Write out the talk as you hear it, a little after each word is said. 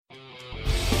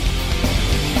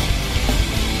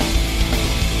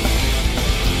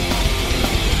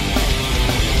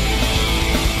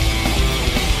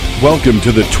Welcome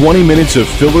to the 20 Minutes of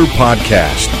Filler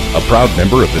podcast, a proud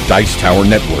member of the Dice Tower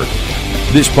Network.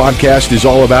 This podcast is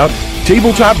all about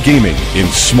tabletop gaming in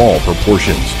small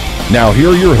proportions. Now here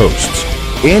are your hosts,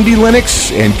 Andy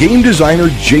Lennox and game designer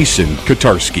Jason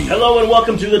Kotarski. Hello and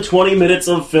welcome to the 20 Minutes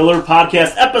of Filler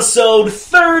podcast, episode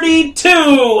 32.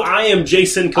 I am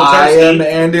Jason Kotarski. I am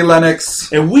Andy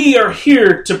Lennox. And we are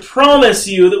here to promise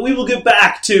you that we will get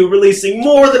back to releasing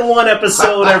more than one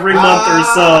episode every month or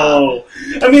so.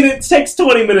 I mean, it takes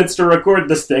 20 minutes to record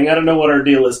this thing. I don't know what our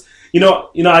deal is. You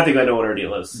know, I think I know what our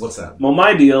deal is. What's that? Well,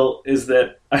 my deal is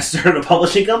that I started a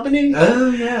publishing company. Oh,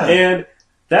 yeah. And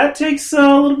that takes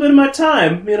a little bit of my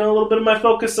time, a little bit of my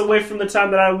focus away from the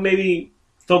time that I would maybe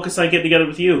focus on getting together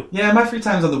with you. Yeah, my free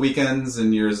time's on the weekends,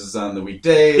 and yours is on the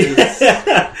weekdays.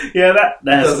 Yeah, that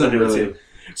has something to do with it, too.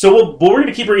 So we're going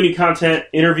to keep bringing you content,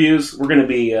 interviews. We're going to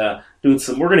be we're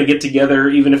going to get together,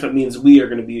 even if it means we are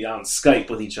going to be on Skype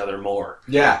with each other more.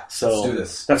 Yeah, so let's do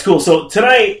this. That's cool. So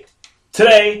today,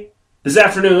 this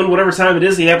afternoon, whatever time it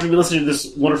is, you happen to be listening to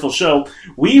this wonderful show,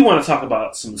 we want to talk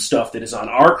about some stuff that is on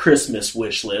our Christmas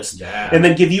wish list, and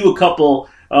then give you a couple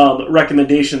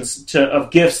recommendations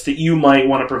of gifts that you might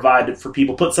want to provide for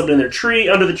people. Put something in their tree,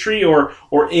 under the tree, or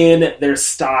in their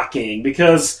stocking,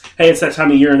 because, hey, it's that time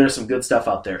of year and there's some good stuff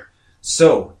out there.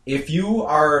 So, if you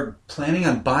are planning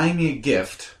on buying me a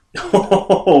gift,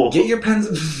 get your pen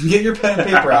and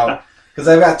paper out, because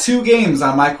I've got two games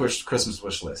on my Christmas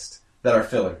wish list that are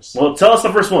fillers. Well, tell us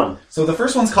the first one. So the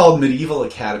first one's called Medieval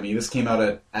Academy. This came out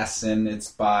at Essen. It's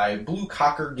by Blue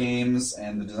Cocker Games,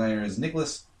 and the designer is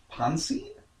Nicholas Ponkin?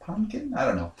 I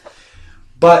don't know.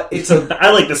 But it's a...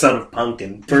 I like the sound of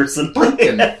pumpkin, personally.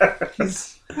 Pumpkin.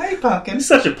 Hey, Pumpkin. He's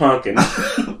such a pumpkin.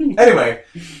 Anyway,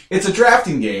 it's a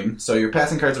drafting game, so you're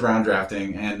passing cards around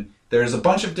drafting, and there's a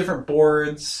bunch of different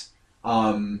boards,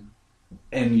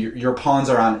 and your pawns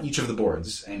are on each of the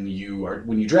boards, and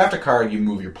when you draft a card, you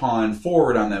move your pawn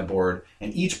forward on that board,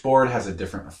 and each board has a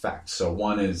different effect. So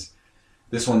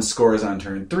this one scores on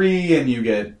turn 3, and you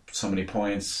get so many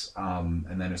points,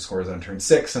 and then it scores on turn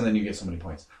 6, and then you get so many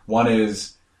points. One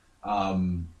is,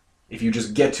 if you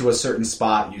just get to a certain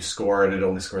spot, you score, and it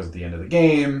only scores at the end of the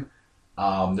game.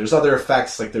 There's other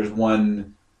effects, like there's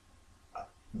one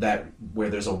where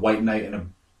there's a white knight and a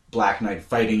black knight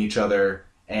fighting each other,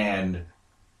 and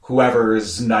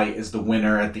whoever's knight is the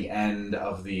winner at the end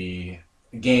of the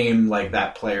game, like if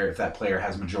that player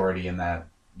has majority in that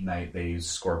knight, they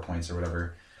score points or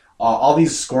whatever. All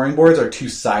these scoring boards are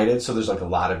two-sided, so there's like a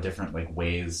lot of different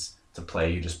ways to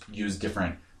play. You just use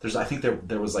different... I think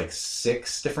there was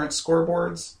 6 different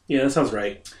scoreboards. Yeah, that sounds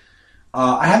right.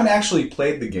 I haven't actually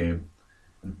played the game,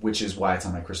 which is why it's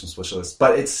on my Christmas wish list.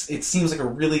 But it seems like a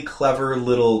really clever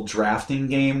little drafting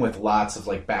game with lots of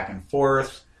back and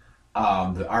forth.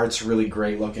 The art's really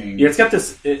great looking. Yeah, it's got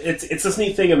this. It's this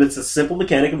neat thing of it's a simple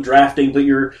mechanic of drafting,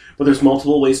 but there's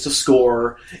multiple ways to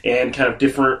score and kind of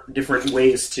different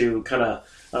ways to kind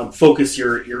of focus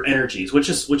your energies, which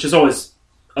is always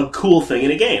a cool thing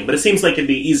in a game. But it seems like it'd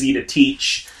be easy to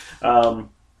teach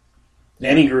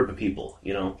any group of people.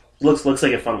 Looks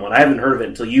like a fun one. I haven't heard of it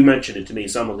until you mentioned it to me,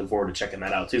 so I'm looking forward to checking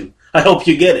that out too. I hope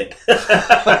you get it.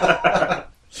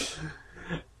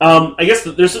 I guess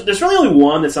there's really only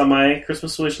one that's on my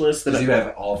Christmas wish list. Because you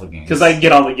have all the games. Because I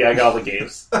got all the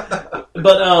games.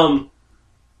 But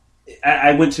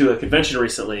I went to a convention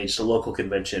recently, just a local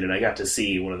convention, and I got to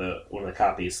see one of the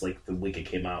copies, the week it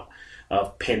came out,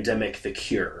 of Pandemic: The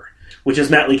Cure, which is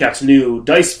Matt Leacock's new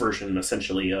dice version,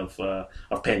 essentially, of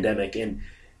Pandemic,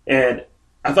 and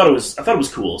I thought it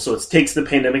was cool. So it takes the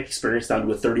Pandemic experience down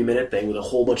to a 30-minute thing with a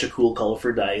whole bunch of cool,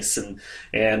 colorful dice,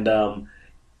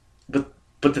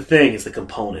 but the thing is the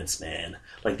components, man.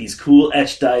 These cool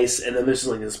etched dice, and then there's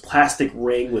this plastic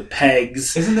ring with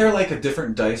pegs. Isn't there a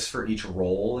different dice for each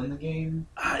roll in the game?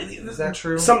 Is that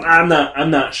true? I'm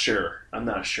not sure.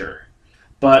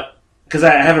 But because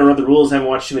I haven't read the rules, I haven't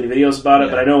watched too many videos about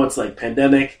it, but I know it's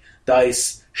Pandemic,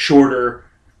 dice, shorter,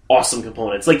 awesome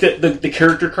components. The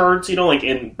character cards,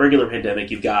 in regular Pandemic,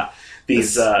 you've got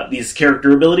these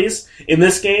character abilities. In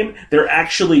this game, they're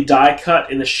actually die cut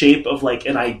in the shape of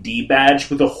an ID badge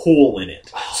with a hole in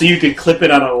it, so you could clip it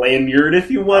on a lanyard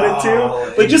if you wanted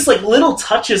to. But just little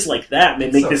touches like that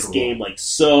make this game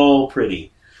so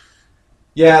pretty.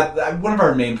 Yeah, one of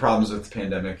our main problems with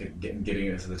Pandemic and getting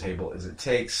it to the table is it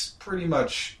takes pretty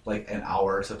much an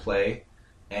hour to play.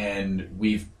 And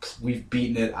we've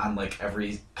beaten it on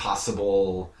every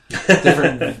possible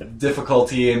different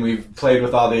difficulty, and we've played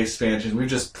with all the expansions. We've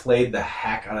just played the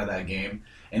heck out of that game.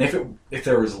 And if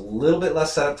there was a little bit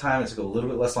less setup time, it took a little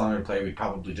bit less longer to play, we'd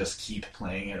probably just keep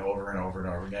playing it over and over and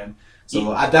over again.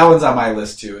 So that one's on my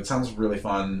list too. It sounds really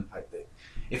fun.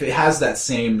 If it has that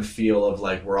same feel of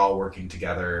like we're all working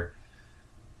together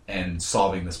and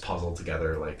solving this puzzle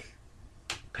together, like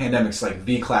Pandemic's like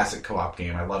the classic co-op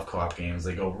game. I love co-op games.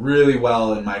 They go really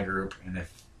well in my group, and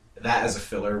if that as a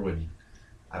filler would,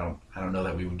 I don't know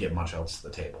that we would get much else to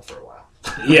the table for a while.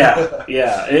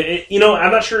 Yeah.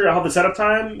 I'm not sure how the setup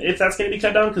time, if that's going to be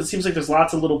cut down, because it seems like there's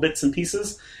lots of little bits and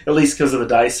pieces, at least because of the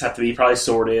dice have to be probably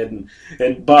sorted,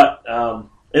 but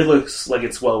it looks like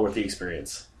it's well worth the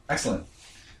experience. Excellent.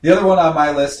 The other one on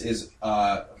my list is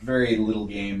a very little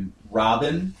game,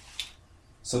 Robin.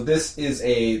 So this is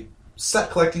a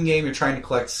set collecting game. You're trying to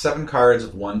collect 7 cards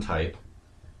of one type,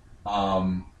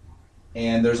 and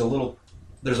there's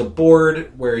a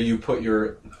board where you put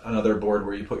another board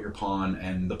where you put your pawn,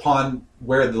 and the pawn,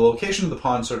 where the location of the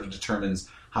pawn sort of determines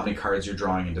how many cards you're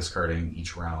drawing and discarding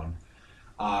each round.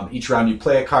 Each round you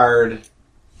play a card.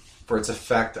 For its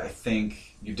effect, I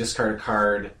think you discard a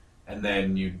card, and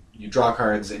then you draw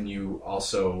cards, and you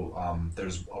also,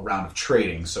 there's a round of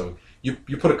trading. So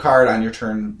you put a card on your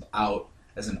turn out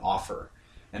as an offer,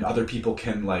 and other people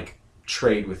can like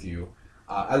trade with you.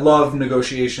 I love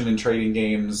negotiation and trading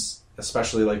games,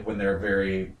 especially like when they're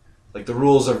very, like the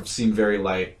rules seem very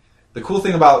light. The cool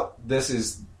thing about this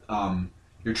is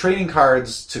you're trading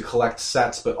cards to collect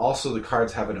sets, but also the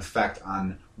cards have an effect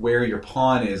on where your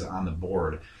pawn is on the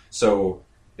board. So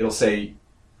it'll say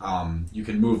you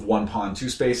can move one pawn 2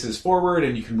 spaces forward,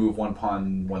 and you can move one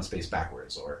pawn 1 space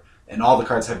backwards, and all the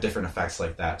cards have different effects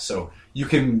like that. So you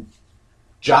can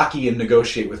jockey and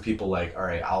negotiate with people like, all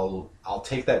right, I'll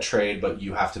take that trade, but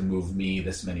you have to move me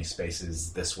this many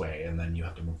spaces this way, and then you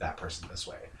have to move that person this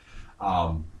way.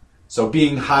 So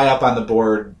being high up on the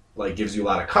board like gives you a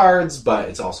lot of cards, but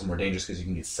it's also more dangerous because you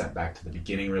can get sent back to the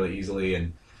beginning really easily,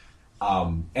 and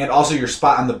also your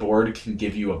spot on the board can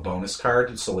give you a bonus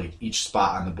card. So like each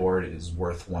spot on the board is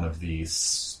worth one of the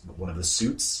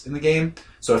suits in the game.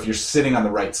 So if you're sitting on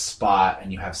the right spot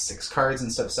and you have 6 cards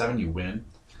instead of 7, you win.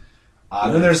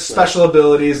 Then there's special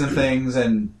abilities and things,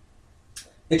 and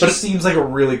it just seems like a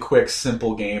really quick,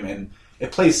 simple game. And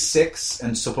it plays 6,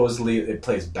 and supposedly it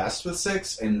plays best with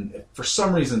 6. And for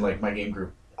some reason, like my game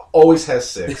group always has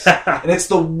 6, and it's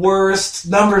the worst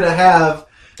number to have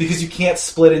because you can't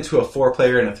split into a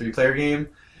 4-player and a 3-player game.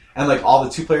 And like all the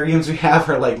 2-player games we have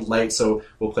are like light, so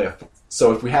we'll play.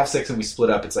 So if we have 6 and we split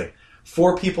up, it's like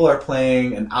 4 people are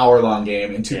playing an hour-long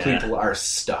game, and 2 people are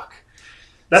stuck.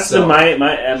 That's been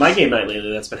my game night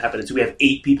lately. That's been happening too. We have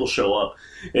 8 people show up,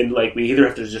 and like we either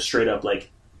have to just straight up like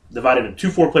divide it into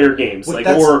 2 4-player games, like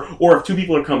or if 2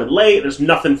 people are coming late, there's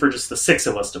nothing for just the 6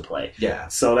 of us to play. Yeah.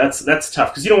 So that's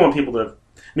tough because you don't want people to.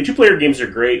 I mean, 2-player games are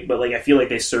great, but like I feel like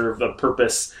they serve a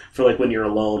purpose for like when you're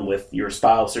alone with your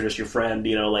spouse or just your friend,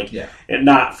 and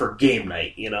not for game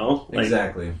night, Like,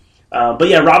 exactly. But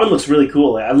yeah, Robin looks really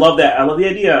cool. I love that. I love the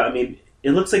idea. I mean,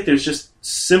 it looks like there's just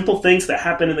simple things that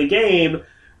happen in the game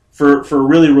for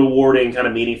really rewarding, kind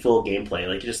of meaningful gameplay,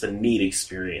 like just a neat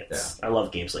experience. Yeah. I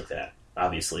love games like that.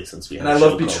 Obviously, since we have I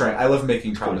love betraying. I love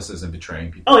making promises and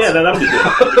betraying people. Oh yeah, that'll be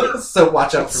good. So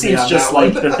watch out for me. Seems just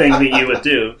like the thing that you would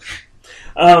do.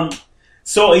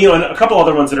 So and a couple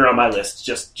other ones that are on my list.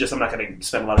 Just I'm not going to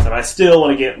spend a lot of time. I still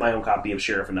want to get my own copy of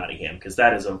Sheriff of Nottingham because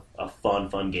that is a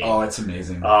fun game. Oh, it's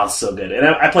amazing. Oh, so good. And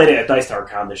I played it at Dice Tower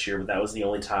Con this year, but that was the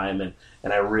only time, and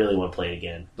I really want to play it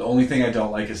again. The only thing I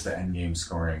don't like is the end game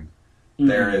scoring. Mm-hmm.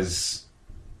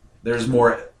 There's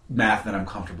more math than I'm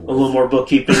comfortable with. A little more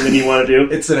bookkeeping than you want to do?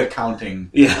 It's an accounting.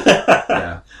 Yeah.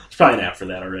 Yeah. There's probably an app for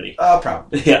that already.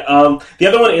 Probably. Yeah. The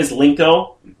other one is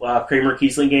Linko, Kramer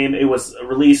Kiesling game. It was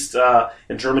released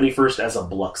in Germany first as a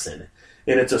Bluxen.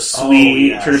 And it's a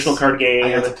sweet traditional card game.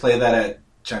 I got to play that at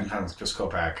Gen Con with Chris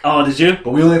Kopak. Oh, did you?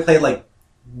 But we only played like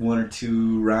 1 or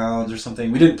 2 rounds or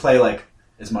something. We didn't play like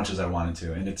as much as I wanted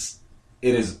to. And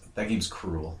that game's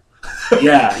cruel.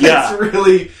 Yeah. It's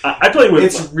really. I play with.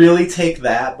 It's really take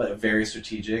that, but very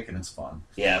strategic, and it's fun.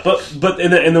 Yeah, but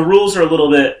and the rules are a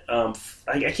little bit.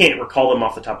 I can't recall them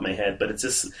off the top of my head, but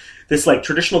it's this like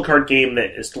traditional card game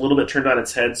that is a little bit turned on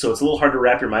its head, so it's a little hard to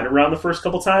wrap your mind around the first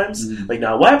couple times. Mm-hmm. Like,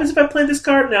 now what happens if I play this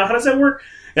card? Now how does that work?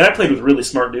 And I played with really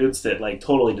smart dudes that like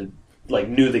totally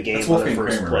knew the game on their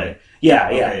first Kramer, play. Right?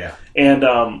 Yeah. Yeah. And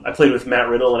I played with Matt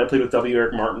Riddle, and I played with W.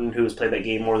 Eric Martin, who has played that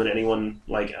game more than anyone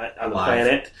like on the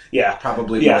planet. Yeah,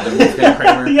 probably more than Wolfgang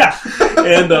Kramer. Yeah,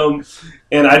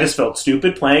 and I just felt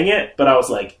stupid playing it, but I was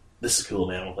like, "This is cool,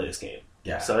 man! I want to play this game."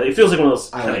 Yeah. So it feels like one of those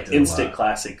kind of instant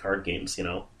classic card games,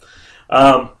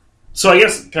 So I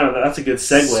guess kind of that's a good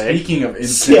segue. Speaking of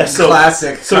instant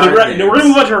classic, so we're going to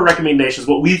move on to our recommendations.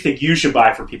 What we think you should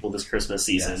buy for people this Christmas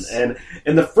season, yes.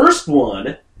 and the first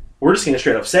one, we're just going to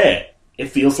straight up say it. it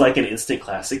feels like an instant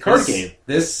classic card game.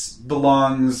 This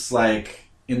belongs like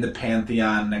in the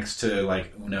pantheon next to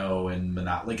like Uno and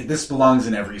Monopoly. Like this belongs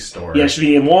in every store. Yeah, it should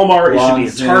be in Walmart. It should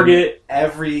be in Target.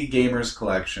 Every gamer's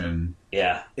collection.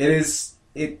 Yeah, it is.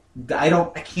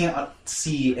 I can't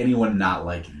see anyone not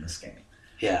liking this game.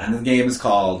 Yeah, and the game is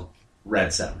called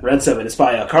Red 7. Red 7. It's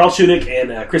by Carl Chudik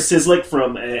and Chris Cizlik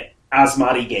from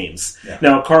Asmati Games. Yeah.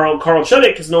 Now, Carl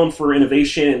Chudik is known for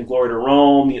innovation and Glory to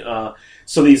Rome.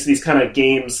 So these kind of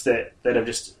games that have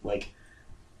just like,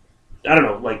 I don't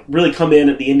know, like really come in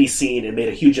at the indie scene and made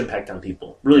a huge impact on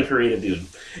people. Really creative dude.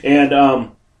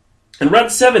 And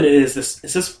Red 7 is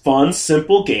this fun,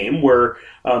 simple game where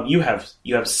you have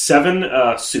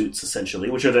 7 suits essentially,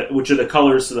 which are the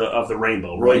colors of the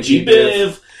rainbow. Roy G.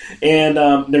 Biv, and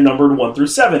they're numbered 1 through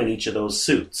 7 in each of those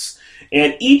suits.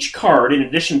 And each card, in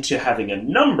addition to having a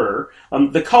number,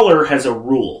 the color has a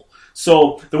rule.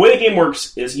 So the way the game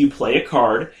works is you play a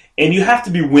card, and you have to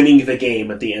be winning the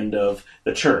game at the end of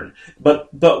the turn. But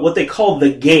what they call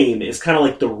the game is kind of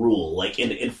like the rule. Like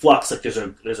in Flux, like there's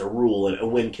a rule, a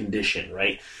win condition,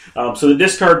 right? So the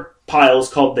discard pile is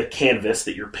called the canvas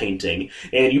that you're painting,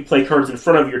 and you play cards in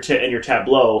front of your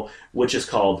tableau, which is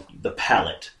called the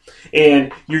palette.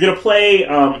 And you're going to play,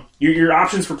 your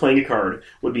options for playing a card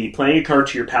would be playing a card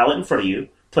to your palette in front of you,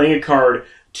 playing a card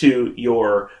to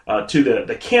your to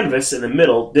the canvas in the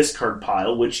middle discard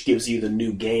pile, which gives you the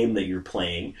new game that you're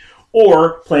playing,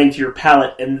 or playing to your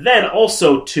palette and then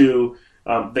also to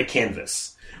the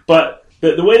canvas. But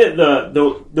the way that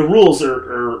the rules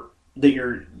are that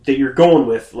you're going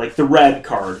with, like the red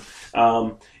card,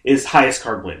 is highest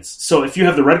card wins. So if you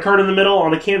have the red card in the middle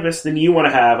on the canvas, then you want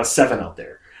to have a 7 out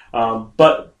there.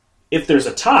 But if there's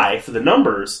a tie for the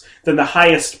numbers, then the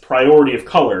highest priority of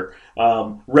color,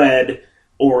 red,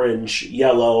 orange,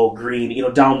 yellow, green,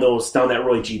 down that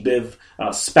Roy G. Biv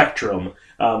spectrum,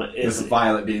 is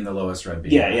violet being the lowest, red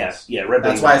being yeah. Red.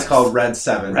 That's why it's called Red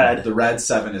 7. The Red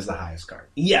 7 is the highest card.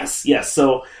 Yes.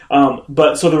 So,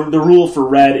 the rule for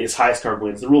red is highest card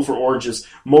wins. The rule for orange is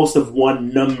most of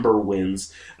one number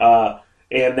wins.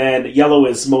 And then yellow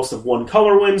is most of one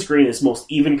color wins. Green is most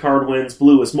even card wins.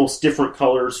 Blue is most different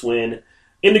colors win.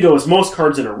 Indigo is most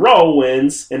cards in a row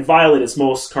wins, and violet is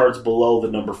most cards below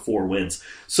the number 4 wins.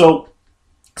 So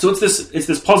it's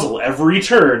this puzzle. Every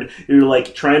turn, you're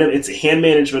like trying to. It's hand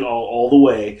management all the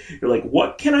way. You're like,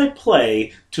 what can I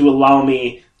play to allow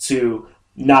me to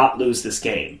not lose this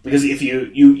game? Because if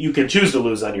you can choose to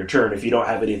lose on your turn if you don't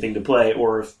have anything to play,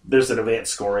 or if there's an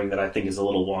advanced scoring that I think is a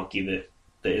little wonky that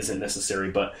isn't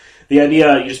necessary. But the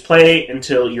idea, you just play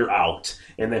until you're out,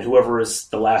 and then whoever is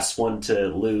the last one to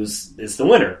lose is the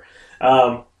winner.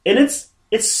 And it's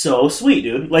so sweet,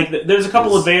 dude. Like, there's a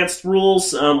couple advanced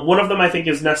rules. One of them I think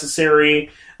is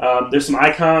necessary. There's some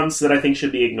icons that I think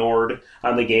should be ignored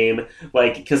on the game,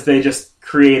 like, because they just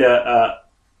create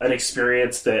an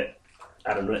experience that,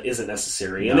 I don't know, isn't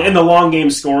necessary. No. And the long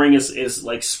game scoring is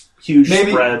like huge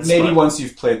spreads. Maybe once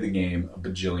you've played the game a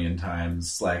bajillion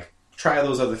times, like, try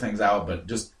those other things out, but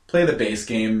just play the base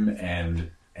game and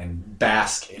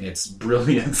bask in its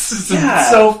brilliance. It's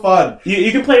so fun.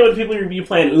 You can play it with people you're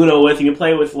playing Uno with. You can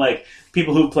play it with like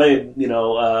people who played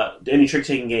any trick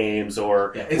taking games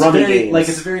or rummy games. Like,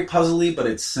 it's very puzzly, but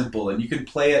it's simple, and you can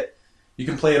play it. You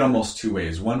can play it almost 2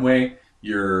 ways. One way,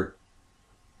 you're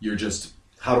just,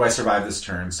 how do I survive this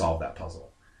turn? Solve that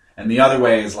puzzle. And the other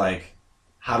way is like,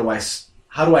 how do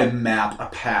I map a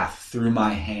path through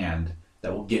my hand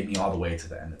that will get me all the way to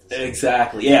the end of this game.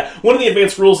 Exactly, yeah. One of the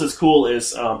advanced rules that's cool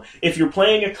is if you're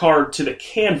playing a card to the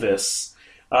canvas,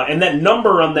 and that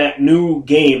number on that new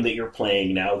game that you're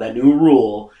playing now, that new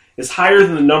rule, is higher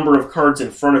than the number of cards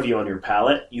in front of you on your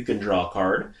palette, you can draw a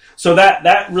card. So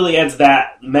that really adds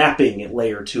that mapping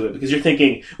layer to it, because you're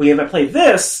thinking, well, if I play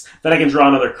this, then I can draw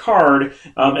another card,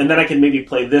 and then I can maybe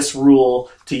play this rule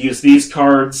to use these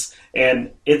cards,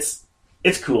 and it's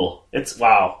cool. It's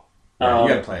wow. Yeah, you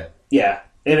gotta play it. Yeah,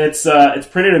 and it's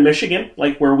printed in Michigan,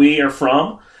 like where we are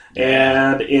from,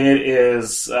 and it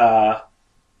is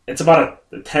it's about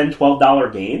a $10,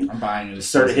 $12 game. I'm buying it.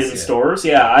 Started hitting stores.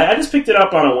 Yeah, I just picked it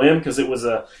up on a whim because it was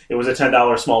a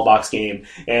 $10 small box game,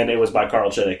 and it was by Carl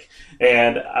Chudik,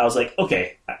 and I was like,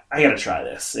 okay, I gotta try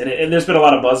this. And there's been a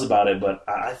lot of buzz about it, but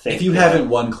I think if you haven't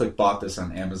one-click bought this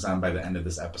on Amazon by the end of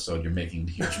this episode, you're making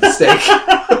a huge mistake.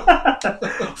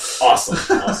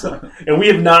 Awesome. And we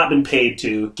have not been paid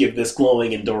to give this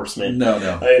glowing endorsement. No.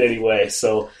 In any way.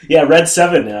 So, yeah, Red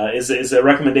 7 is a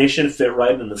recommendation, fit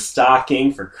right in the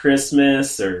stocking for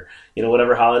Christmas or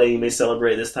whatever holiday you may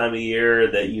celebrate this time of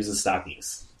year that uses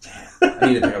stockings. I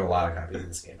need to pick up a lot of copies of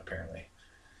this game, apparently.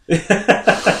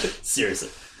 Seriously.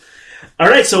 All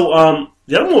right, so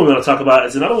the other one we want to talk about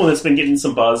is another one that's been getting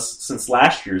some buzz since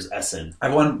last year's Essen.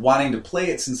 I've been wanting to play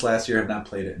it since last year. I've not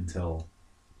played it until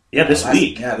this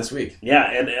week. Yeah, this week. Yeah,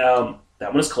 and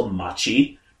that one is called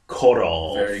Machi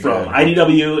Koro from good.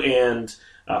 IDW and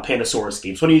Pandasaurus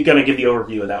Games. When are you going to give the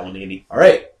overview of that one, Andy? All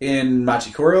right, in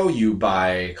Machikoro, you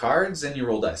buy cards and you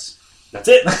roll dice. That's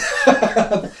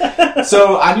it.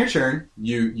 So on your turn,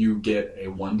 you get a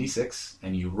 1d6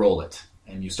 and you roll it.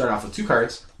 And you start off with 2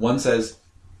 cards. One says,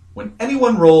 when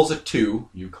anyone rolls a 2,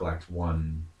 you collect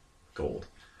 1 gold.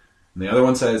 And the other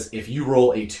one says, if you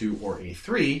roll a 2 or a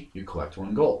 3, you collect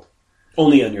 1 gold.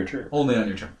 Only on your turn. Only on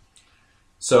your turn.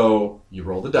 So you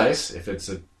roll the dice. If it's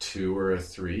a 2 or a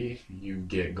 3, you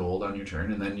get gold on your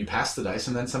turn. And then you pass the dice,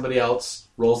 and then somebody else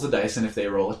rolls the dice. And if they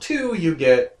roll a 2, you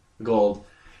get gold.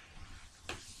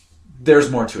 There's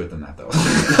more to it than that, though.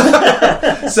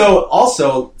 So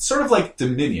also, sort of like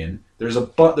Dominion, there's a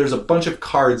bunch of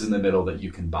cards in the middle that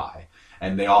you can buy.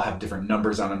 And they all have different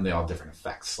numbers on them. They all have different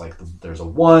effects. Like there's a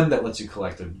 1 that lets you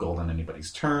collect a gold on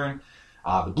anybody's turn.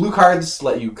 The blue cards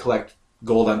let you collect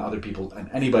gold on other people on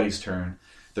anybody's turn.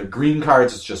 The green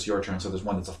cards, it's just your turn. So there's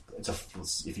one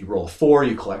that's if you roll a 4,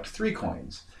 you collect 3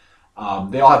 coins.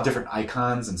 They all have different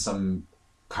icons, and some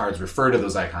cards refer to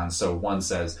those icons. So one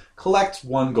says, collect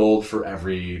 1 gold for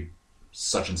every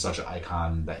such and such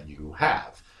icon that you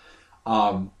have.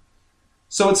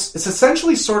 So it's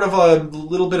essentially sort of a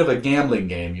little bit of a gambling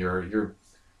game. You're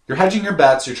hedging your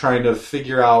bets. You're trying to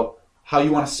figure out how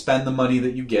you want to spend the money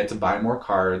that you get to buy more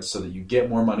cards so that you get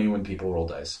more money when people roll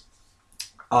dice.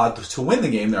 To win the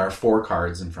game, there are 4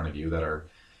 cards in front of you that are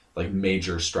like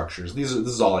major structures. This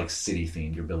is all like city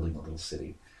themed. You're building a little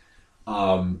city,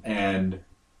 and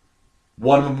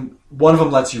one of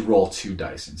them lets you roll 2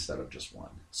 dice instead of just 1.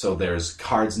 So there's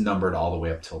cards numbered all the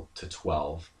way up to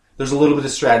 12. There's a little bit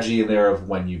of strategy in there of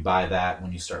when you buy that,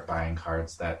 when you start buying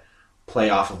cards that play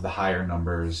off of the higher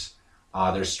numbers.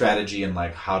 There's strategy in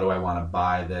like, how do I want to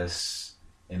buy this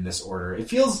in this order? It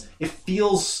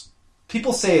feels.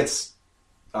 People say it's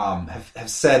have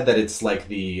said that it's like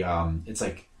it's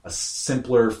like a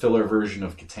simpler filler version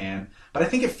of Catan, but I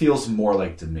think it feels more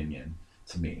like Dominion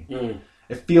to me.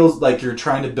 It feels like you're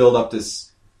trying to build up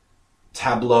this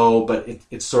tableau, but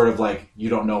it's sort of like you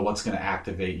don't know what's going to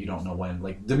activate. You don't know when.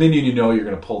 Like Dominion, you know you're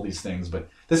going to pull these things, but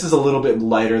this is a little bit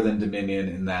lighter than Dominion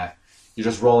in that you're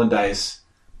just rolling dice,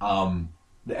 and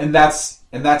that's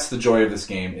the joy of this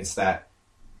game. It's that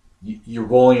you're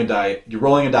rolling a die. You're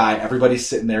rolling a die. Everybody's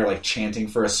sitting there like chanting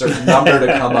for a certain number to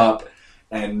come up,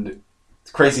 and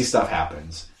crazy stuff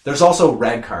happens. There's also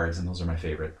red cards, and those are my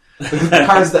favorite. The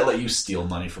cards that let you steal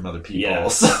money from other people.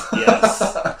 Yes.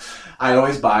 I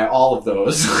always buy all of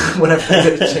those whenever I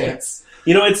get a chance.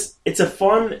 You know, it's a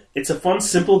fun,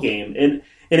 simple game, and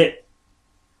it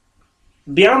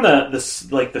beyond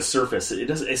the surface,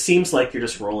 it seems like you're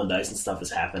just rolling dice and stuff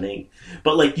is happening,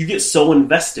 but like you get so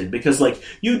invested because like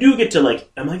you do get to like,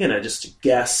 am I gonna just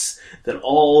guess that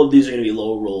all of these are gonna be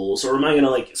low rolls, or am I gonna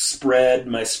like spread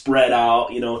out,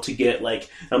 to get like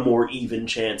a more even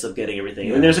chance of getting everything?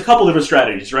 Yeah. And there's a couple different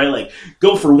strategies, right? Like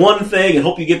go for one thing and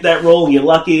hope you get that roll and get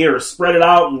lucky, or spread it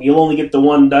out and you'll only get the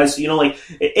one dice.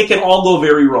 It can all go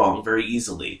very wrong very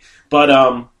easily, but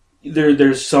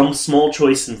There's some small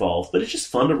choice involved, but it's just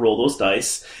fun to roll those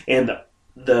dice. And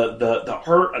the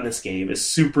art on this game is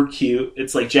super cute.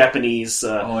 It's like Japanese,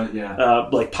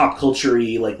 like pop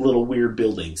culture-y, like little weird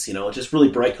buildings. Just really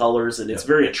bright colors, and it's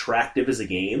very attractive as a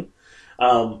game.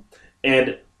 And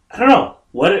I don't know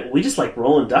we just like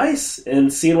rolling dice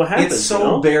and seeing what happens. It's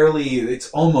so barely.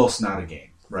 It's almost not a game,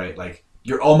 right? Like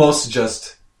you're almost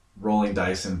just rolling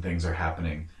dice and things are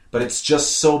happening, but it's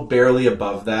just so barely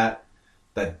above that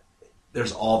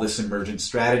there's all this emergent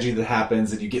strategy that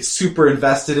happens, and you get super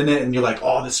invested in it, and you're like,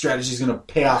 oh, this strategy is going to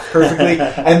pay off perfectly,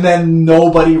 and then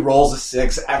nobody rolls a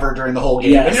 6 ever during the whole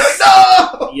game, and you're like,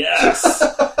 no! Yes!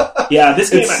 Yeah, this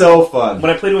game... It's so fun.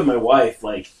 When I played it with my wife,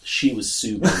 like, she was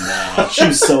super mad. She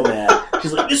was so mad.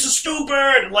 She's like, this is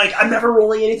stupid! Like, I'm never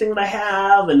rolling anything that I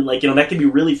have, and, like, that can be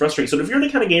really frustrating. So if you're the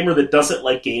kind of gamer that doesn't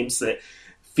like games that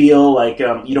feel like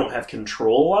you don't have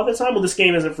control all the time, well, this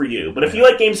game isn't for you. But if you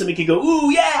like games that make you go,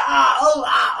 ooh, yeah,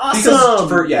 awesome!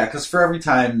 Because for every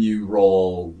time you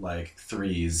roll, like,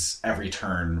 3s every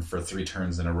turn for 3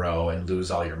 turns in a row and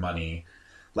lose all your money,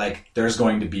 like, there's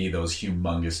going to be those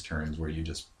humongous turns where you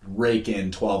just rake in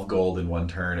 12 gold in one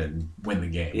turn and win the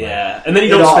game. Yeah, and then you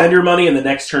don't spend your money, and the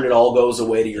next turn it all goes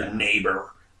away to your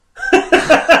neighbor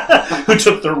who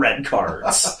took the red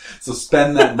cards. So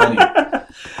spend that money.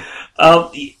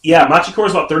 Yeah, Machi Core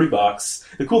is about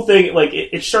 $30. The cool thing, like,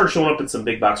 it started showing up in some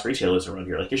big box retailers around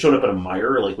here. Like, it showed up at a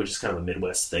Meijer, like, which is kind of a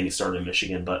Midwest thing. It started in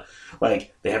Michigan, but,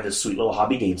 like, they have this sweet little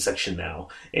hobby game section now,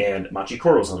 and Machi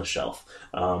Koro's on the shelf.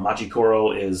 Machi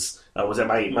Koro was at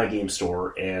my game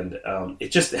store, and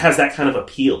it just has that kind of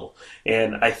appeal.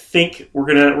 And I think we're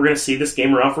gonna see this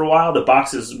game around for a while. The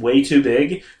box is way too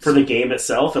big for the game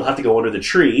itself. It'll have to go under the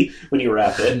tree when you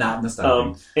wrap it. Not in the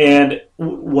stocking. And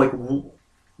like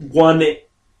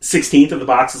 1/16 of the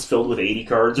box is filled with 80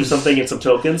 cards or something and some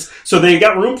tokens. So they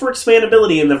got room for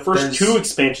expandability, and the first two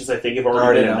expansions, I think, have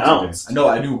already been announced. No,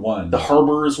 I knew one. The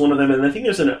Harbor is one of them, and I think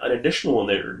there's an additional one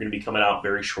that are going to be coming out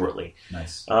very shortly.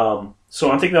 Nice. So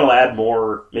I'm thinking they'll add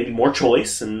maybe more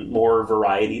choice and more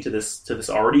variety to this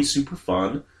already super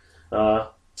fun,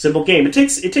 simple game. It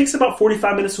takes about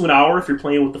 45 minutes to an hour if you're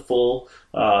playing with the full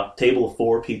table of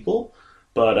 4 people,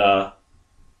 but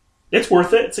it's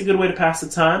worth it. It's a good way to pass the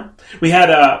time. We had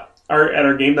at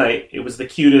our game night, it was the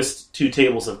cutest 2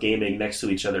 tables of gaming next to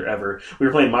each other ever. We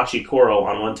were playing Machi Koro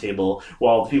on one table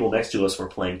while the people next to us were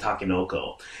playing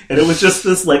Takenoko. And it was just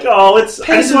this like, I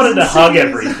just wanted to hug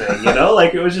everything, you know?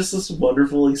 Like, it was just this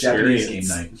wonderful experience.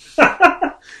 Japanese game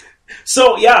night.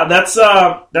 So, yeah, that's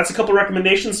a couple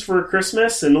recommendations for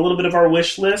Christmas and a little bit of our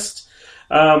wish list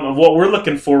of what we're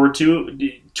looking forward to.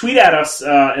 Tweet at us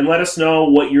and let us know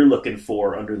what you're looking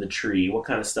for under the tree, what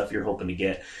kind of stuff you're hoping to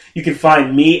get. You can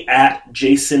find me at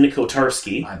Jason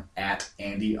Kotarski. I'm at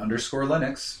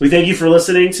Andy_Lennox. We thank you for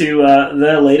listening to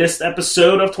the latest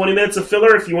episode of 20 Minutes of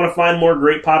Filler. If you want to find more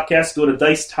great podcasts, go to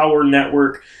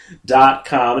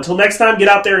Dicetowernetwork.com. Until next time, get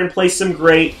out there and play some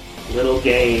great little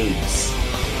games.